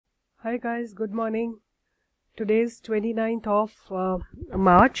Hi guys, good morning. Today is 29th of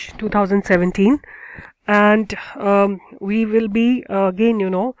March 2017 and we will be again,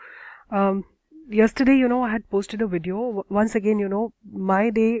 yesterday, I had posted a video. Once again,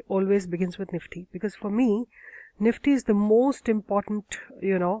 my day always begins with Nifty because for me, Nifty is the most important,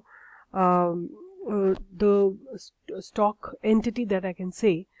 the stock entity that I can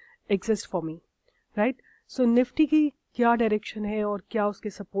say exists for me, right? So Nifty की क्या direction है और क्या उसके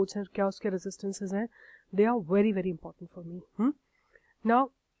supports हैं, क्या उसके resistances हैं, they are very very important for me. Now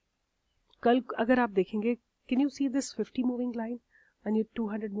कल अगर आप देखेंगे, can you see this 50 moving line and ये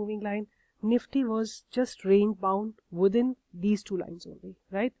 200 moving line, Nifty was just range bound within these two lines only,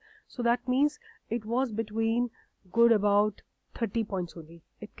 right? So that means it was between good about 30 points only.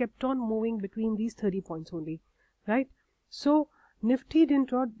 It kept on moving between these 30 points only, right? So Nifty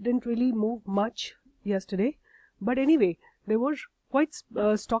didn't really move much yesterday, but anyway, there were quite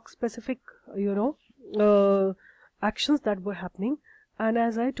stock specific, actions that were happening. And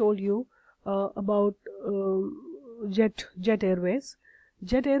as I told you about Jet Airways.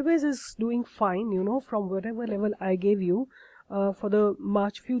 Jet Airways is doing fine, from whatever level I gave you for the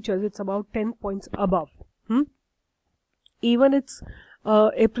March futures, it's about 10 points above. Even its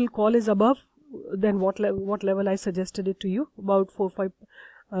April call is above than what level I suggested it to you, about 4-5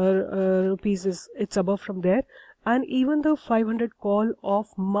 rupees it's above from there. And even the 500 call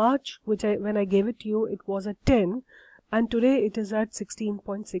of March, which when I gave it to you, it was at 10, and today it is at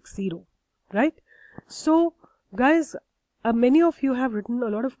 16.60, right? So guys, many of you have written a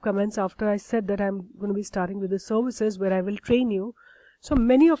lot of comments after I said that I'm going to be starting with the services where I will train you. So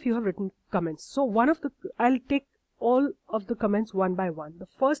many of you have written comments. So I'll take all of the comments one by one. The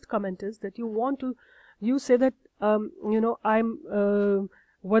first comment is that you say that,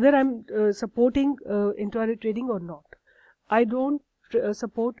 whether I'm supporting intraday trading or not. I don't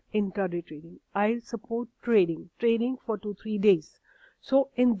support intraday trading. I support trading for 2-3 days. So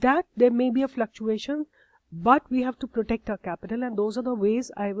in that there may be a fluctuation, but we have to protect our capital, and those are the ways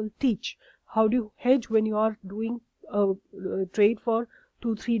I will teach. How do you hedge when you are doing a trade for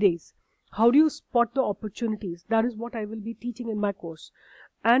 2-3 days? How do you spot the opportunities? That is what I will be teaching in my course.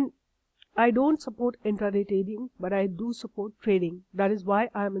 And I don't support intraday trading, but I do support trading. That is why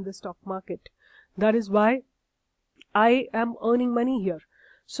I am in the stock market. That is why I am earning money here.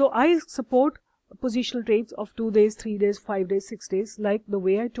 So I support positional trades of 2 days, 3 days, 5 days, 6 days, like the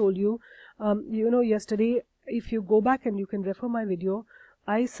way I told you. Yesterday, if you go back and you can refer my video,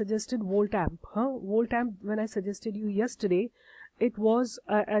 I suggested Volt Amp. Volt Amp, when I suggested you yesterday, it was,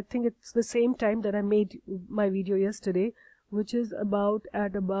 I think it's the same time that I made my video yesterday, which is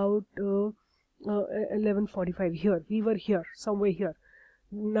at about 11:45 here. We were here, somewhere here.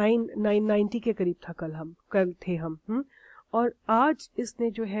 990 के करीब था कल थे हम. और आज इसने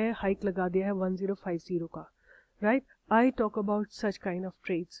जो है हाइक लगा दिया है 1050 का, right? I talk about such kind of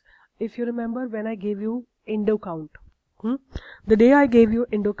trades. If you remember when I gave you Indo count, the day I gave you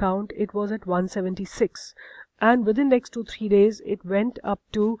Indo count, it was at 176, and within next 2-3 days it went up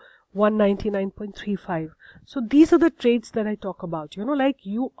to 199.35. So these are the trades that I talk about, like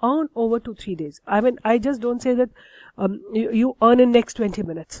you earn over 2-3 days. I mean, I just don't say that you earn in next 20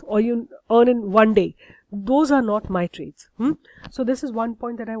 minutes or you earn in 1 day. Those are not my trades. So this is one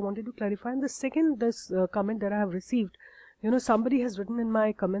point that I wanted to clarify. And the second, this comment that I have received, somebody has written in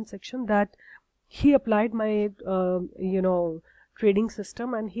my comment section that he applied my trading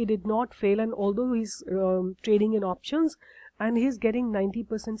system and he did not fail, and although he's trading in options and he's getting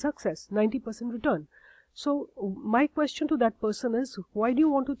 90% success, 90% return. So my question to that person is, why do you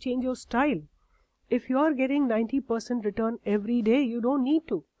want to change your style? If you are getting 90% return every day, you don't need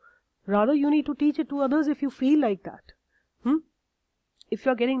to. Rather, you need to teach it to others if you feel like that. If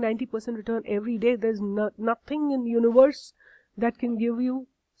you are getting 90% return every day, there's nothing in the universe that can give you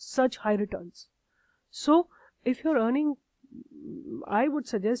such high returns. So if you're earning, I would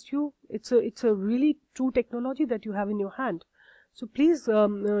suggest you, it's a really true technology that you have in your hand. So please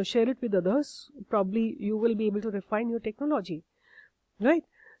share it with others. Probably you will be able to refine your technology, right?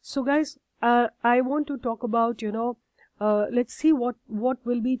 So guys, I want to talk about, let's see what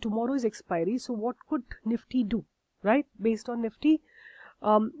will be tomorrow's expiry. So what could Nifty do, right? Based on Nifty,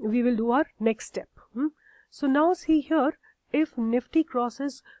 we will do our next step. So now see here, if Nifty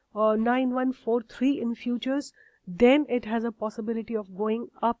crosses 9143 in futures, then it has a possibility of going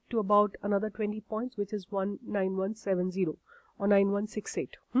up to about another 20 points, which is 19170 or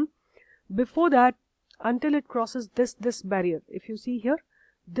 9168. Before that, until it crosses this barrier, if you see here,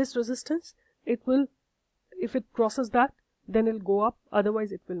 this resistance, it will, if it crosses that, then it will go up,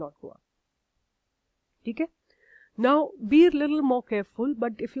 otherwise it will not go up. Okay? Now be a little more careful,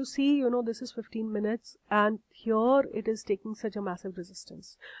 but if you see, you know, this is 15 minutes and here it is taking such a massive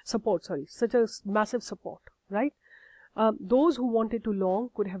such a massive support, right? Those who wanted to long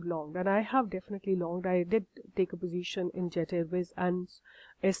could have longed, and I have definitely longed. I did take a position in Jet Airways and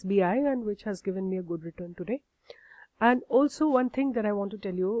SBI, and which has given me a good return today. And also one thing that I want to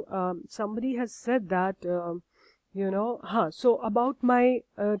tell you, somebody has said that, so about my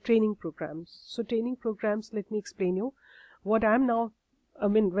training programs. So training programs, let me explain you what I'm now,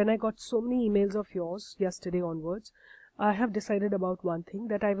 when I got so many emails of yours yesterday onwards, I have decided about one thing,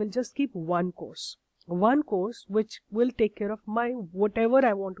 that I will just keep one course which will take care of my whatever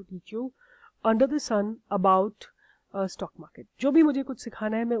I want to teach you under the sun about stock market. जो भी मुझे कुछ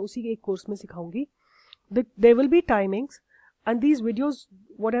सिखाना है मैं उसी एक course में सिखाऊंगी. There will be timings, and these videos,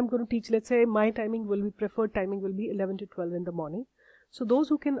 what I'm going to teach, let's say my preferred timing will be 11 to 12 in the morning. So those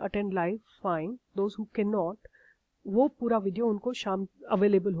who can attend live, fine. Those who cannot, वो पूरा video उनको शाम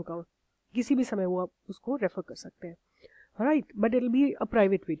available होगा, किसी भी समय वो आप उसको रेफर कर सकते हैं. Right, but it will be a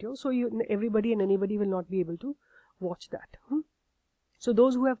private video, so everybody and anybody will not be able to watch that. So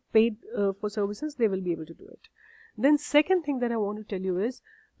those who have paid for services, they will be able to do it. Then second thing that I want to tell you is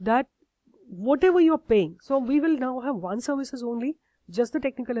that whatever you are paying, so we will now have one services only, just the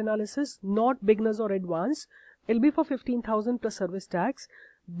technical analysis, not beginners or advanced. It will be for 15,000 plus service tax,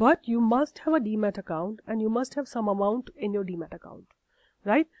 but you must have a demat account and you must have some amount in your demat account,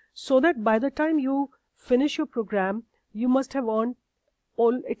 right? So that by the time you finish your program, you must have earned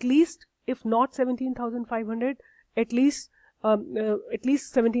at least, if not 17,500, at least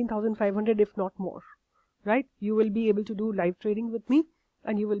 17,500, if not more, right? You will be able to do live trading with me,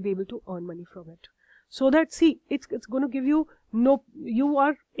 and you will be able to earn money from it. So that, see, it's going to give you you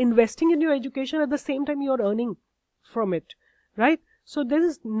are investing in your education, at the same time you are earning from it, right? So there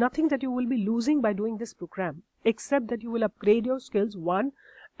is nothing that you will be losing by doing this program, except that you will upgrade your skills, one,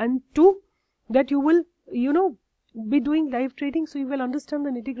 and two, that you will, be doing live trading, so you will understand the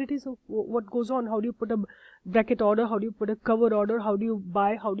nitty-gritties of what goes on. How do you put a bracket order? How do you put a cover order? How do you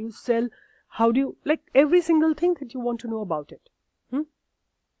buy? How do you sell? How do you, like, every single thing that you want to know about it.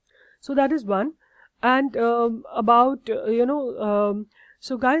 So that is one. And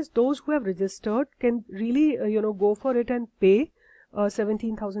so guys, those who have registered can really, go for it and pay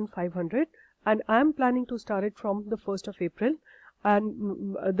 17,500. And I'm planning to start it from the 1st of April.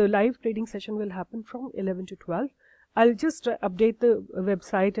 And the live trading session will happen from 11 to 12. I'll just update the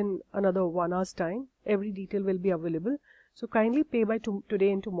website in another 1 hour's time. Every detail will be available. So kindly pay by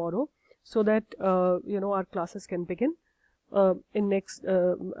today and tomorrow, so that, our classes can begin in next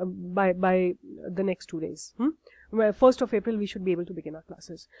by the next 2 days. 1st of April we should be able to begin our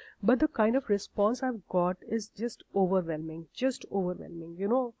classes. But the kind of response I've got is just overwhelming. You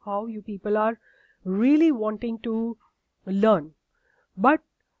know how you people are really wanting to learn, but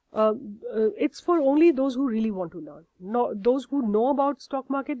it's for only those who really want to learn. No, those who know about stock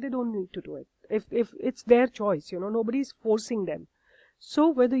market, they don't need to do it. If it's their choice, nobody's forcing them. So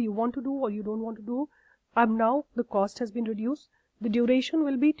whether you want to do or you don't want to do, now the cost has been reduced. The duration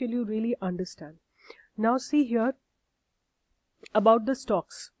will be till you really understand. Now see here about the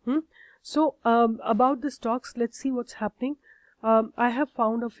stocks. So about the stocks, let's see what's happening. I have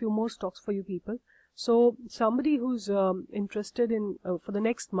found a few more stocks for you people. So somebody who's interested in for the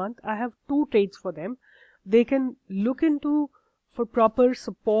next month, I have 2 trades for them. They can look into for proper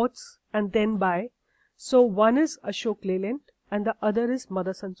supports and then buy. So one is Ashok Leyland and the other is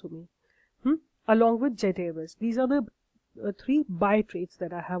Motherson Sumi, along with Jet Airways. These are the 3 buy trades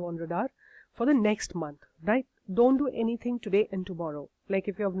that I have on radar for the next month, right? Don't do anything today and tomorrow. Like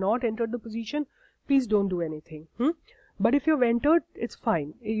if you have not entered the position, please don't do anything. But if you have entered, it's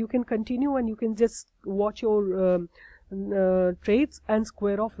fine. You can continue and you can just watch your trades and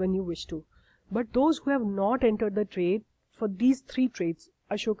square off when you wish to. But those who have not entered the trade, for these 3 trades,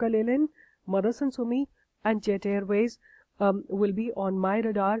 Ashoka Leyland, Motherson Sumi and Jet Airways will be on my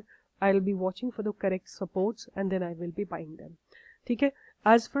radar. I'll be watching for the correct supports and then I will be buying them. Okay?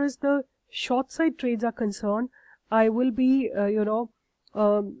 As far as the short side trades are concerned, I will be,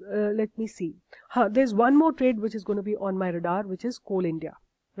 let me see. There's one more trade which is going to be on my radar, which is Coal India,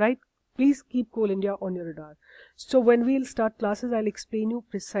 right? Please keep Coal India on your radar. So when we'll start classes, I'll explain you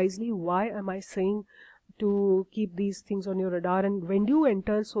precisely why am I saying to keep these things on your radar and when do you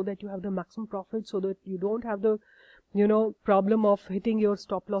enter, so that you have the maximum profit, so that you don't have the, problem of hitting your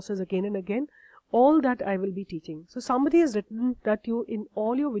stop losses again and again. All that I will be teaching. So somebody has written that you, in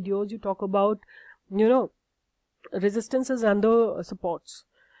all your videos, you talk about, resistances and the supports.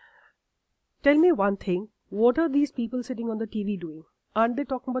 Tell me one thing, what are these people sitting on the TV doing? Aren't they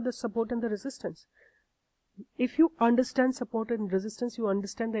talking about the support and the resistance? if you understand support and resistance, you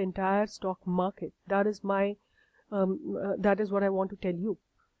understand the entire stock market. That is my that is what I want to tell you.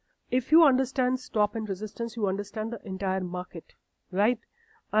 If you understand stop and resistance, you understand the entire market, right?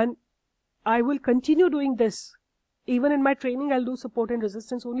 And I will continue doing this. Even in my training, I'll do support and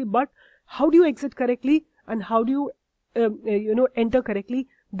resistance only. But how do you exit correctly and how do you, enter correctly?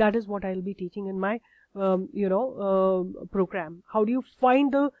 That is what I'll be teaching in my, program. How do you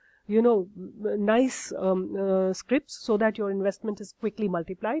find the, nice scripts so that your investment is quickly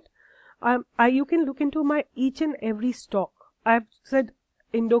multiplied? You can look into my each and every stock. I've said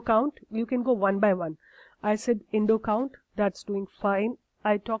Indo count. You can go one by one. I said Indo count. That's doing fine.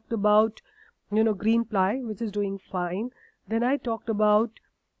 I talked about green ply, which is doing fine. Then I talked about,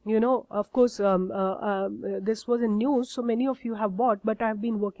 of course, this was in news, so many of you have bought, but I've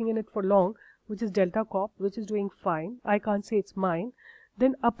been working in it for long, which is Delta Corp, which is doing fine. I can't say it's mine.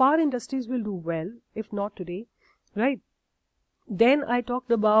 Then Apar Industries will do well, if not today, right? Then I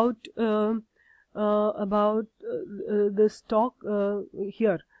talked about the stock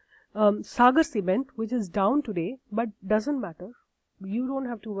here, Sagar Cement, which is down today, but doesn't matter. You don't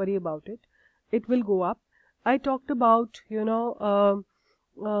have to worry about it. It will go up. I talked about,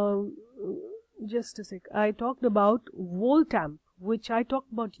 just a sec. I talked about Voltamp, which I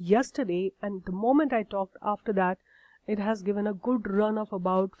talked about yesterday, and the moment I talked after that, it has given a good run of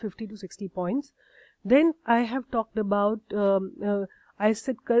about 50 to 60 points. Then I have talked about, I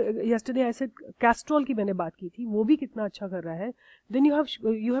said yesterday I said Castrol की मैंने बात की थी, वो भी कितना अच्छा कर रहा है. Then you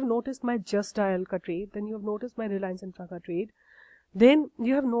have noticed my Just Dial का trade. Then you have noticed my Reliance Infra का trade. Then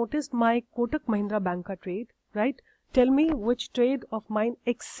you have noticed my Kotak Mahindra Bank ka trade, right? Tell me which trade of mine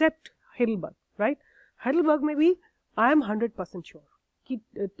except Heidelberg, right? Heidelberg में भी I am 100% sure कि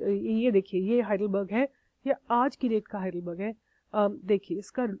ये देखिए ये Heidelberg है, ये आज की डेट का Heidelberg है. देखिए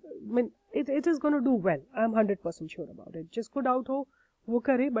इसका it is going to do well. I am 100% sure about it. जिसको doubt हो वो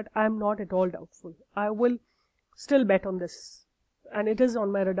करे, but I am not at all doubtful. I will still bet on this, and it is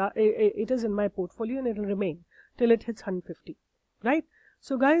on my radar. It is in my portfolio, and it will remain till it hits 150. Right?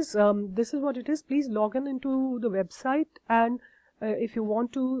 So guys, this is what it is. Please log in into the website, and if you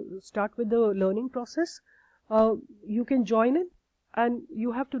want to start with the learning process, you can join in, and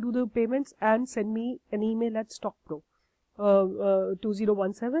you have to do the payments and send me an email at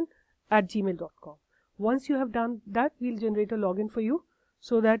stockpro2017@gmail.com. Once you have done that, we'll generate a login for you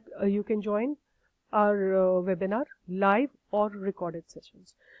so that you can join our webinar live or recorded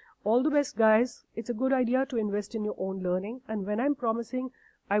sessions. All the best, guys. It's a good idea to invest in your own learning, and when I'm promising,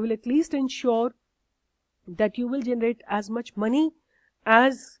 I will at least ensure that you will generate as much money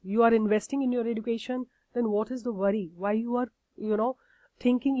as you are investing in your education. Then what is the worry? Why you are,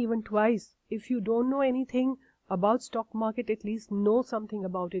 thinking even twice? If you don't know anything about stock market, at least know something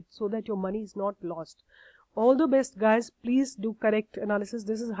about it so that your money is not lost. All the best, guys. Please do correct analysis.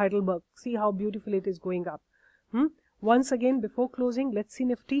 This is Heidelberg. See how beautiful it is going up. Once again, before closing, let's see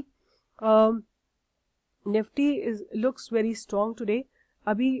Nifty. Nifty looks very strong today.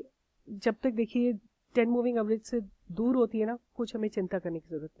 अभी जब तक देखिए 10 moving average से दूर होती है ना, कुछ हमें चिंता करने की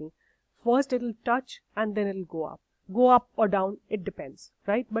जरूरत नहीं. First it will touch and then it will go up or down. It depends,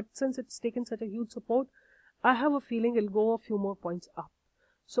 right? But since it's taken such a huge support, I have a feeling it'll go a few more points up.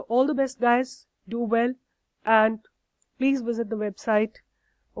 So all the best, guys. Do well, and please visit the website,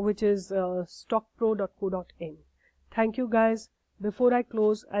 which is stockpro.co.in. Thank you, guys. Before I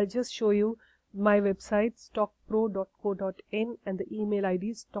close, I'll just show you my website, stockpro.co.in, and the email ID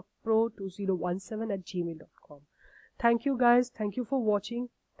is stockpro2017@gmail.com. Thank you, guys. Thank you for watching.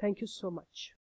 Thank you so much.